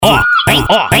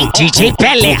DJ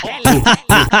PELÉ.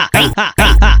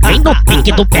 Vem no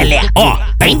pique do PELÉ, ó.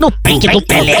 Vem no pique do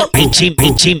PELÉ.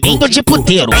 Ritminho de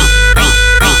puteiro.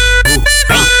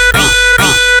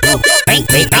 Vem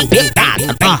na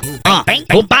pegada, vem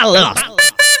no balanço.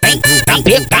 Vem na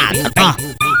pegada,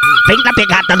 vem na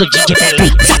pegada do DJ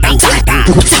PELÉ.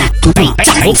 Vem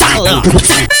no balanço.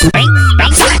 Vem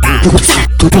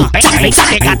na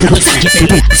pegada do DJ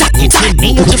PELÉ.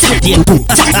 Ritminho de puteiro.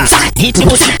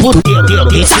 Ritmo de puteiro.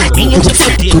 Ritminho de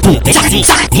puteiro.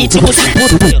 Ritmo de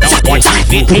puteiro. Não pode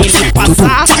ver ele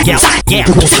passar. Que ela quer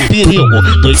com perigo.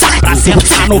 Dois pra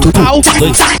sentar no pau,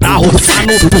 dois pra roçar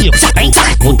no pico. Vem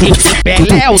o DJ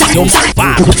PELÉ, o seu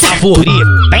malvado favorito.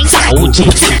 Vem o DJ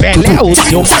PELÉ, o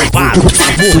seu malvado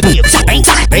favorito.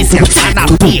 Vem sentar na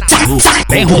pica,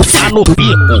 vem roçar no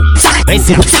pico. Vem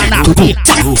sentar na pica,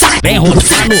 vem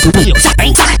roçar no pico.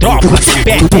 Vem tropa do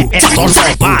PELÉ, é só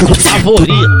malvado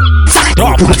favorito.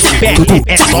 Tropa do PELÉ,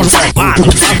 é só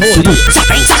malvado favorito.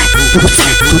 Vem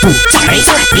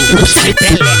no pique do DJ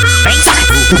PELÉ. Vem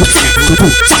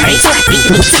no pique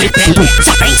do DJ PELÉ.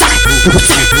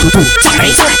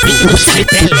 Vem no pique do DJ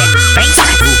PELÉ.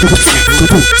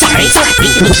 Vem no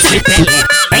pique do DJ PELÉ.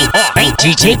 Vem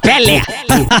DJ PELÉ.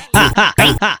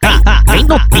 Vem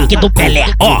no pique do PELÉ,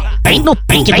 ó. Vem no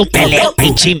pique do PELÉ.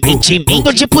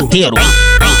 Ritminho de puteiro.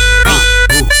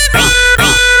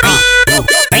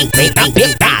 Vem na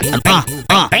pegada,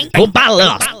 vem no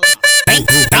balanço. Vem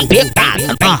na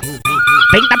pegada,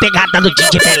 vem na pegada do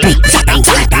DJ PELÉ.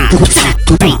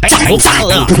 Vem no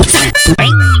balanço.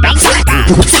 Vem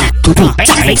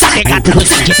na pegada do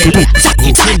DJ PELÉ.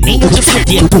 Ritminho de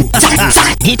puteiro.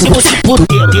 Ritmo de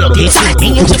puteiro.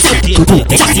 Ritminho de puteiro.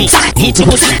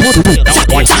 Ritmo de puteiro. Não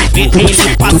pode ver ele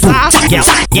passar. Que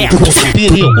ela quer com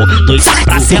perigo. Dois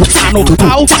pra sentar no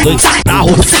pau, dois pra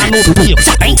roçar no pico.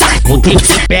 Vem o DJ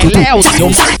PELÉ, o seu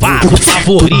malvado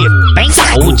favorito. Vem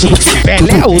o DJ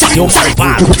PELÉ, o seu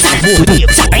malvado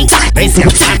favorito. Vem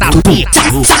sentar na pica,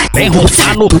 vem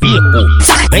roçar no pico.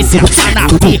 Vem sentar na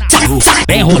pica,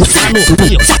 vem roçar no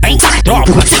pico. Vem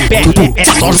tropa do PELÉ, é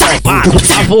só malvado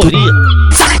favorito.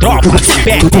 Tropa do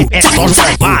PELÉ, é só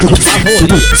malvado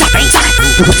favorito. Vem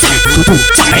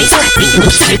no pique do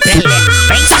DJ PELÉ.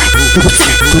 Vem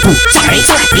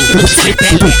no pique do DJ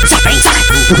PELÉ.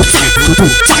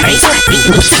 Vem no pique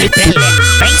do DJ PELÉ.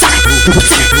 Vem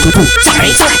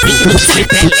no pique do DJ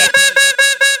PELÉ.